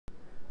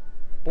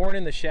Born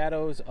in the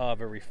shadows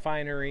of a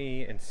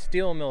refinery and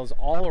steel mills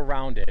all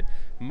around it,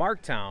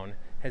 Marktown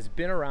has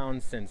been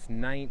around since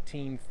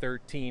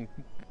 1913,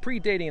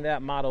 predating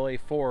that Model A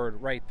Ford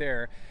right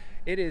there.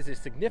 It is a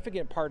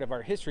significant part of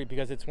our history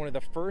because it's one of the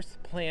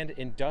first planned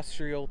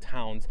industrial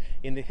towns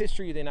in the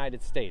history of the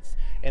United States.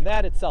 And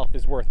that itself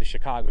is worth the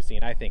Chicago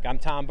scene, I think. I'm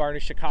Tom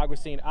Barnes, Chicago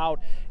Scene, out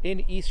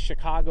in East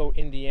Chicago,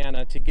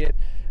 Indiana, to get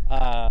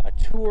a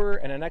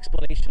tour and an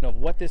explanation of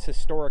what this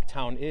historic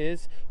town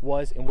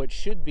was, and what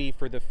should be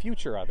for the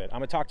future of it. I'm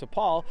going to talk to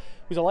Paul,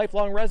 who's a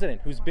lifelong resident,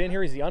 who's been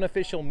here. He's the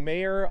unofficial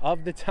mayor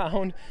of the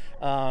town.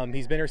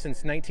 He's been here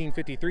since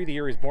 1953, the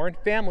year he was born.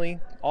 Family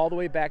all the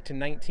way back to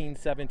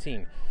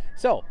 1917.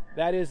 So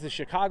that is the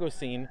Chicago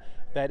scene.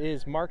 That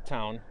is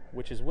Marktown,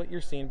 which is what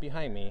you're seeing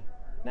behind me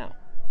now.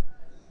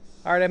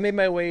 All right, I made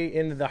my way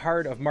into the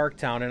heart of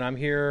Marktown, and I'm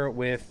here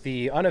with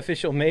the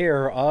unofficial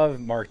mayor of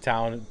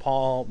Marktown,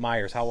 Paul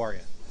Myers. How are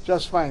you?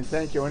 Just fine,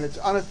 thank you. And it's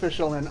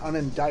unofficial and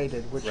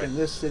unindicted, which Right. In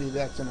this city,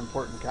 that's an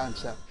important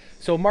concept.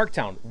 So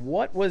Marktown,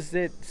 what was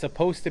it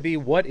supposed to be?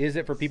 What is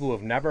it for people who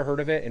have never heard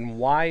of it? And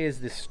why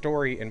is this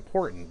story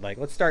important? Like,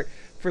 let's start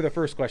for the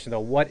first question though.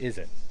 What is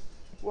it?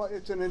 Well,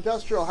 it's an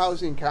industrial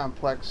housing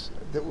complex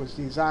that was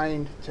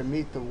designed to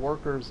meet the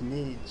workers'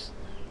 needs.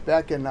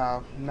 Back in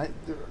the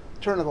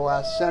turn of the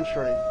last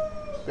century,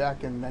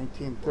 back in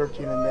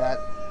 1913 and that,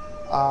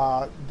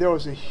 there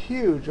was a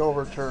huge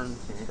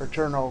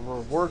turnover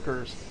of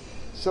workers.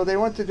 So they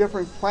went to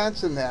different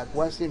plants in that,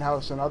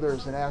 Westinghouse and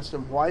others, and asked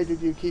them, why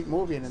did you keep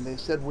moving? And they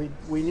said,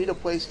 we need a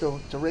place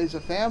to raise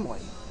a family.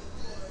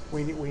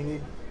 We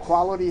need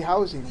quality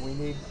housing.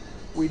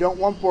 We don't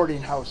want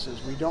boarding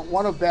houses. We don't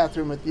want a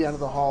bathroom at the end of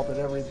the hall that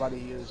everybody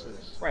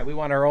uses. Right, we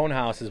want our own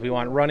houses. We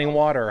want running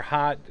water,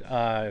 hot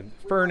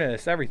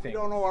furnace, everything. We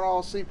don't want to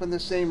all sleep in the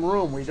same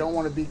room. We don't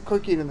want to be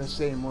cooking in the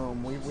same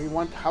room. We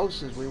want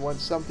houses. We want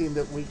something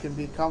that we can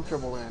be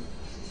comfortable in,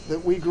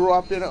 that we grew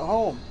up in at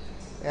home.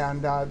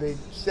 And they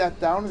sat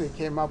down and they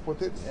came up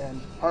with it.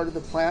 And part of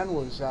the plan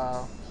was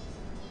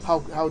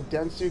how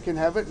dense you can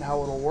have it and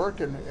how it'll work,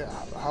 and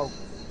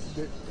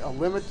a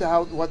limit to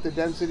what the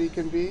density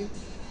can be.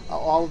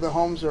 All of the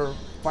homes are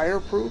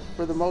fireproof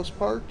for the most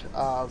part.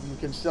 You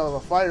can still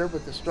have a fire,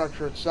 but the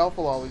structure itself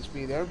will always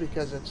be there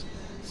because it's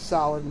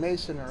solid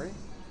masonry.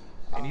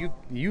 And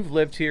you've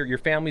lived here, your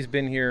family's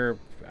been here,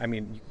 I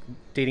mean,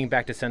 dating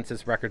back to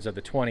census records of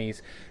the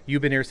 20s.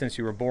 You've been here since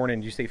you were born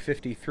in, you say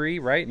 53,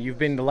 right? And you've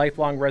been a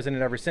lifelong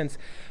resident ever since.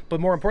 But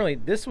more importantly,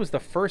 this was the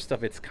first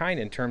of its kind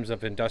in terms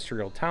of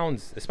industrial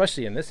towns,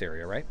 especially in this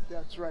area, right?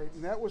 That's right.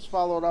 And that was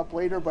followed up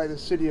later by the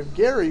city of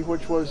Gary,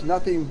 which was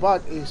nothing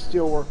but a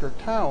steelworker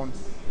town.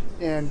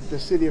 And the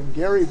city of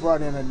Gary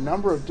brought in a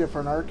number of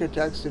different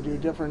architects to do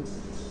different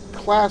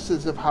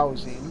classes of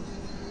housing,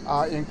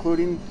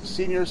 including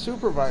senior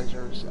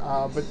supervisors.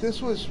 But this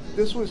was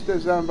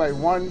designed by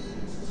one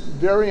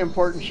very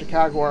important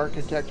Chicago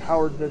architect,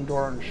 Howard Van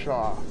Doren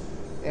Shaw.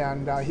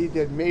 And he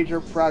did major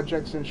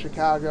projects in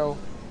Chicago.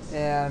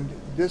 And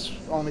this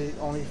only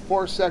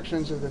 4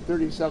 sections of the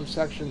 30-some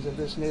sections of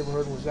this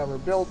neighborhood was ever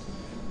built,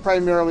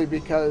 primarily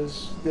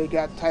because they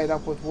got tied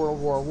up with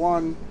World War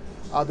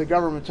I. The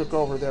government took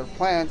over their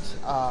plant.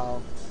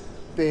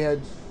 They had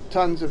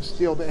tons of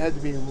steel that had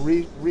to be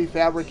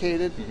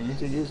refabricated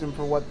to use them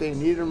for what they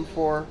needed them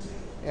for,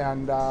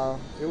 and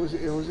it was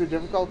a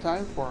difficult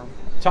time for them.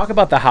 Talk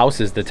about the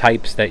houses, the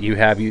types that you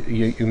have.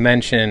 You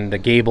mentioned the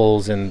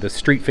gables and the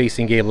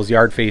street-facing gables,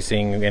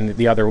 yard-facing, and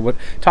the other.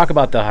 Talk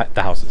about the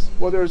houses.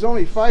 Well, there's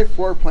only 5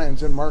 floor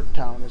plans in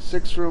Marktown: a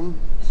 6-room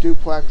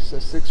duplex, a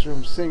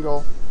 6-room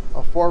single,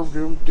 a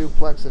 4-room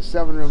duplex, a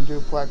 7-room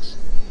duplex,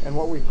 and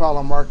what we call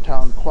a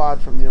Marktown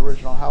quad from the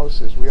original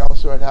houses. We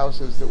also had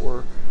houses that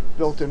were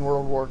built in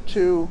World War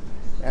II,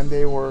 and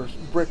they were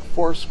brick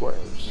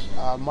 4-squares,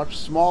 much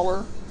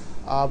smaller,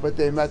 but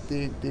they met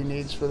the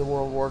needs for the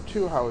World War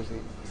II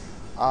housing.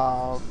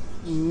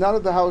 None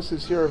of the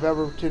houses here have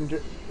ever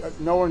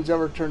no one's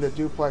ever turned a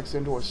duplex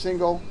into a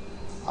single,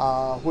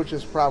 which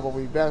is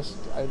probably best.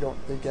 I don't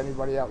think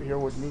anybody out here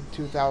would need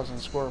 2,000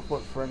 square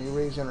foot for any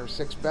reason, or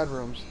 6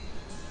 bedrooms.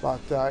 But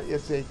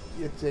it's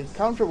a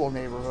comfortable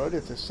neighborhood.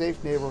 It's a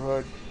safe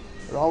neighborhood.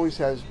 It always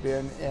has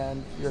been,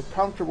 and you're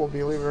comfortable,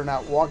 believe it or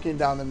not, walking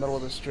down the middle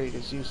of the street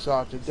as you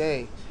saw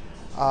today.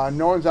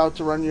 No one's out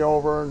to run you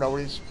over.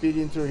 Nobody's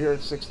speeding through here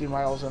at 60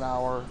 miles an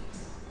hour.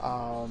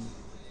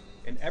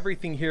 And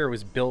everything here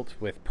was built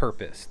with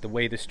purpose. The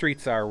way the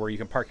streets are, where you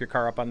can park your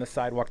car up on the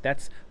sidewalk,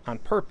 that's on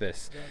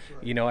purpose. That's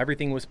right. You know,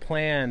 everything was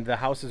planned. The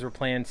houses were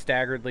planned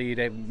staggeredly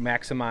to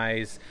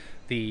maximize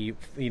the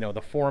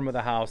form of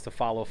the house to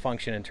follow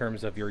function in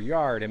terms of your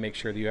yard, and make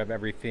sure that you have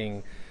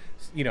everything,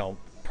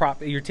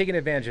 you're taking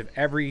advantage of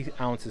every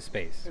ounce of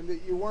space. And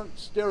that you weren't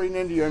staring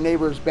into your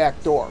neighbor's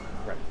back door.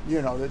 Right.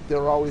 You know, that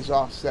they're always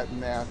offsetting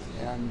that.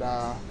 And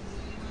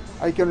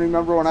I can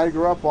remember when I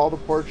grew up, all the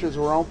porches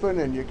were open,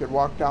 and you could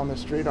walk down the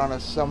street on a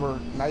summer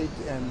night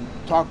and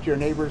talk to your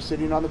neighbors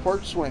sitting on the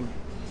porch swing.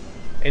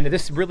 And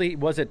this really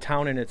was a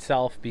town in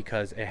itself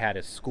because it had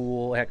a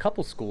school, it had a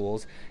couple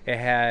schools, it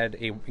had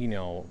a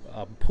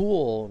a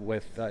pool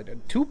with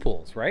 2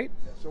 pools, right?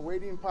 It's a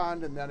wading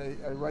pond and then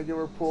a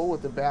regular pool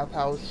with a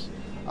bathhouse.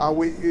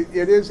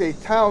 It is a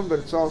town, but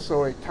it's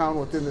also a town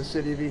within the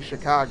city of East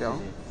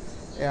Chicago.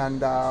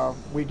 And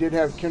we did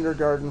have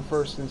kindergarten,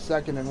 first and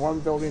second in one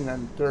building,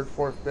 and third,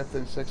 fourth, fifth,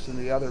 and sixth in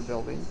the other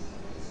building.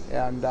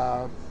 And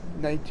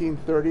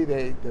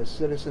 1930, the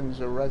citizens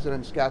or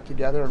residents got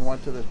together and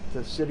went to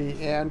the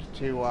city and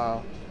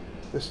to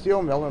the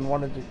steel mill and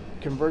wanted to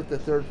convert the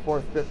third,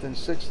 fourth, fifth, and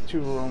sixth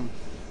 2-room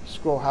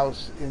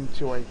schoolhouse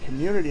into a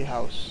community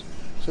house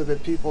so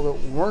that people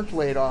that weren't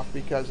laid off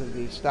because of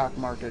the stock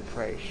market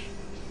crash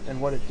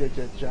and what it did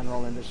to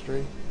general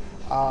industry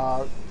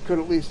could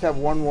at least have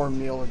one warm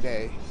meal a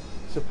day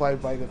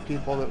supplied by the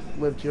people that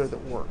lived here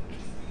that worked.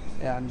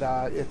 And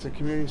it's a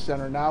community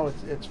center now.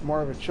 It's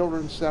more of a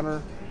children's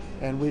center,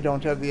 and we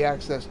don't have the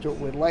access to it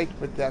we'd like,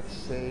 but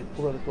that's a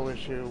political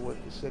issue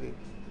with the city.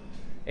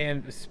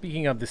 And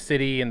speaking of the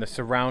city and the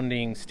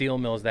surrounding steel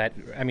mills,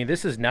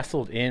 this is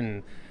nestled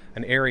in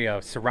an area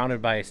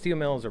surrounded by steel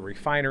mills, a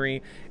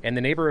refinery, and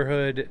the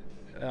neighborhood,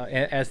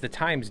 as the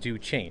times do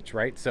change,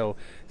 right? So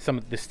some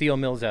of the steel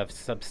mills have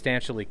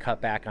substantially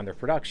cut back on their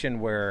production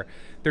where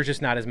there's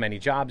just not as many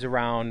jobs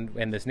around,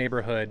 and this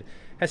neighborhood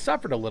has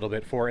suffered a little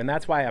bit for it. And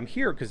that's why I'm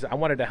here, because I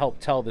wanted to help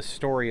tell the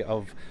story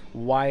of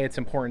why it's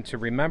important to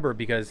remember,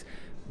 because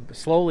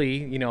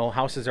slowly,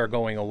 houses are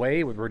going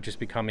away. We're just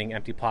becoming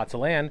empty plots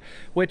of land,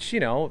 which,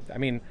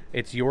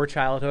 it's your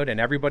childhood and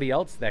everybody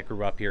else that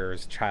grew up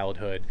here's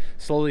childhood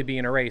slowly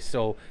being erased.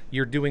 So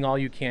you're doing all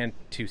you can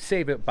to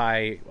save it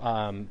by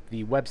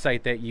the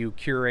website that you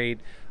curate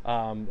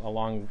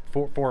along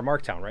for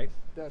Marktown, right?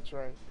 That's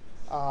right.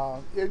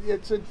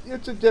 It's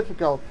a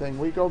difficult thing.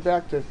 We go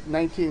back to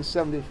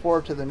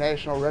 1974 to the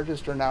National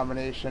Register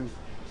nomination,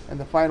 and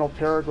the final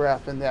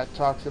paragraph in that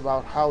talks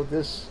about how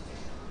this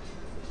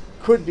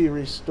could be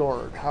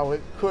restored, how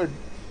it could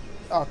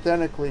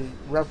authentically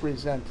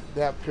represent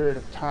that period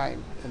of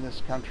time in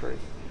this country.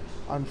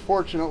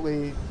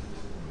 Unfortunately,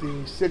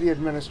 the city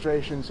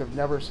administrations have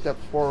never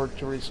stepped forward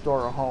to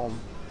restore a home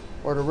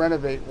or to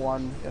renovate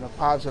one in a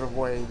positive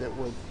way that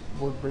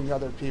would bring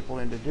other people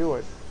in to do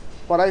it.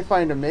 What I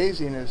find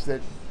amazing is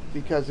that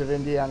because of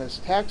Indiana's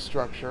tax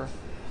structure,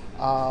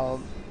 I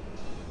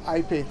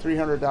pay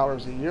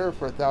 $300 a year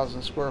for a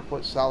 1,000 square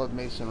foot solid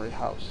masonry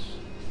house.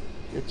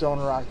 It's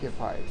owner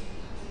occupied.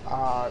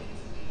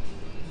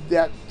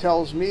 That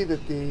tells me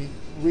that the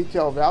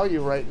retail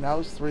value right now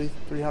is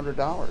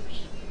 $300.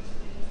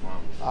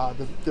 Wow.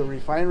 The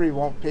refinery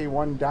won't pay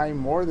one dime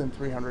more than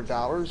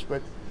 $300,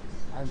 but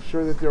I'm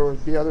sure that there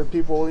would be other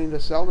people willing to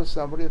sell to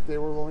somebody if they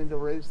were willing to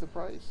raise the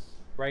price.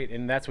 Right,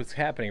 and that's what's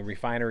happening.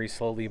 Refineries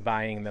slowly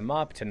buying them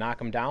up to knock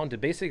them down to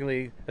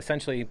basically,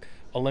 essentially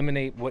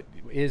eliminate what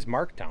is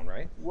Marktown,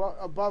 right? Well,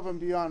 above and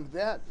beyond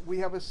that, we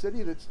have a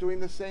city that's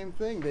doing the same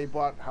thing. They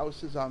bought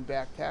houses on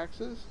back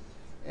taxes,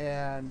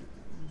 and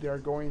they're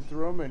going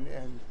through them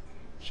and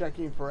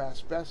checking for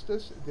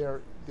asbestos.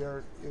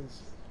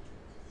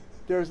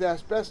 There's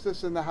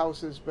asbestos in the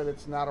houses, but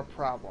it's not a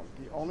problem.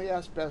 The only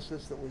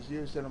asbestos that was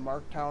used in a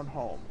Marktown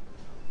home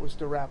was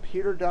to wrap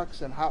heater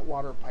ducts and hot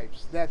water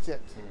pipes. That's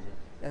it.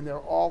 Mm-hmm. And they're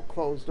all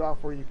closed off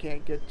where you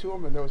can't get to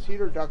them, and those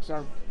heater ducts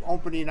aren't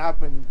opening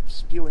up and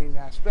spewing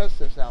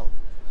asbestos out.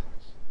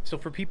 So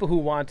for people who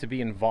want to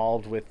be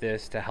involved with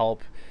this to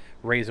help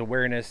raise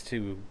awareness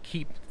to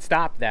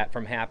stop that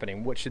from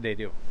happening, what should they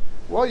do?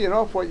 Well,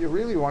 if what you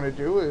really want to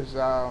do is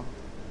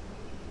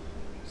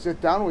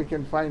sit down, we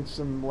can find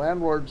some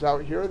landlords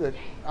out here,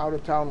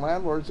 out-of-town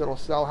landlords that'll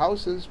sell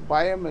houses,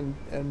 buy them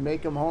and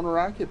make them owner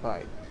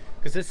occupied.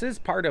 Because this is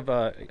part of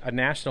a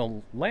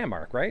national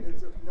landmark, right?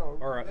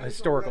 Or a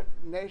historical...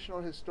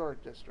 National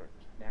Historic District.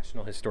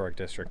 National Historic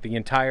District. The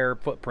entire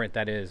footprint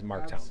that is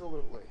Marktown.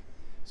 Absolutely.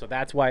 So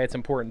that's why it's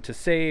important to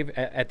save,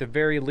 at the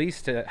very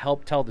least, to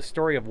help tell the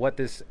story of what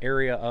this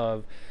area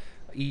of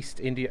East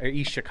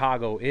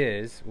Chicago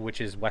is, which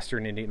is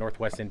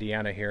northwest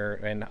Indiana here,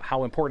 and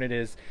how important it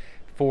is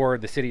for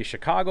the city of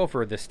Chicago,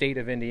 for the state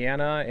of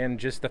Indiana, and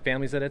just the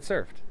families that it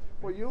served.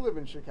 Well, you live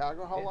in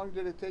Chicago. How long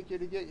did it take you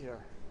to get here?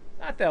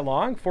 Not that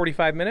long,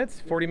 45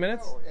 minutes, 40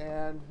 minutes.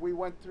 And we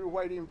went through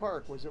Whiting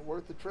Park. Was it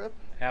worth the trip?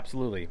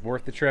 Absolutely,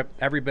 worth the trip,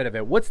 every bit of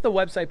it. What's the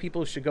website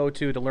people should go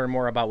to learn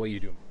more about what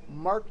you do?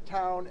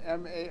 Marktown,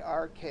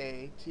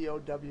 MARKTOWN.org.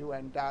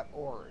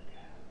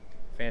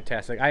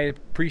 Fantastic. I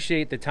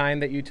appreciate the time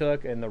that you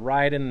took and the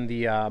ride in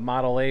the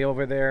Model A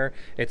over there.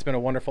 It's been a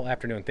wonderful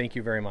afternoon. Thank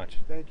you very much.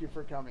 Thank you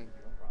for coming.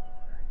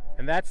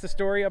 And that's the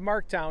story of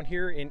Marktown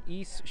here in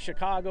East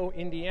Chicago,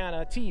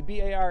 Indiana.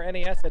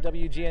 TBARNAS at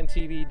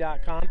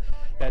WGNTV.com.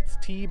 That's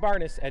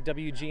TBarnes at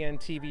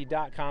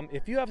WGNTV.com.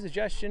 If you have a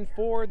suggestion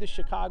for the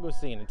Chicago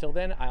scene. Until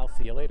then, I'll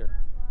see you later.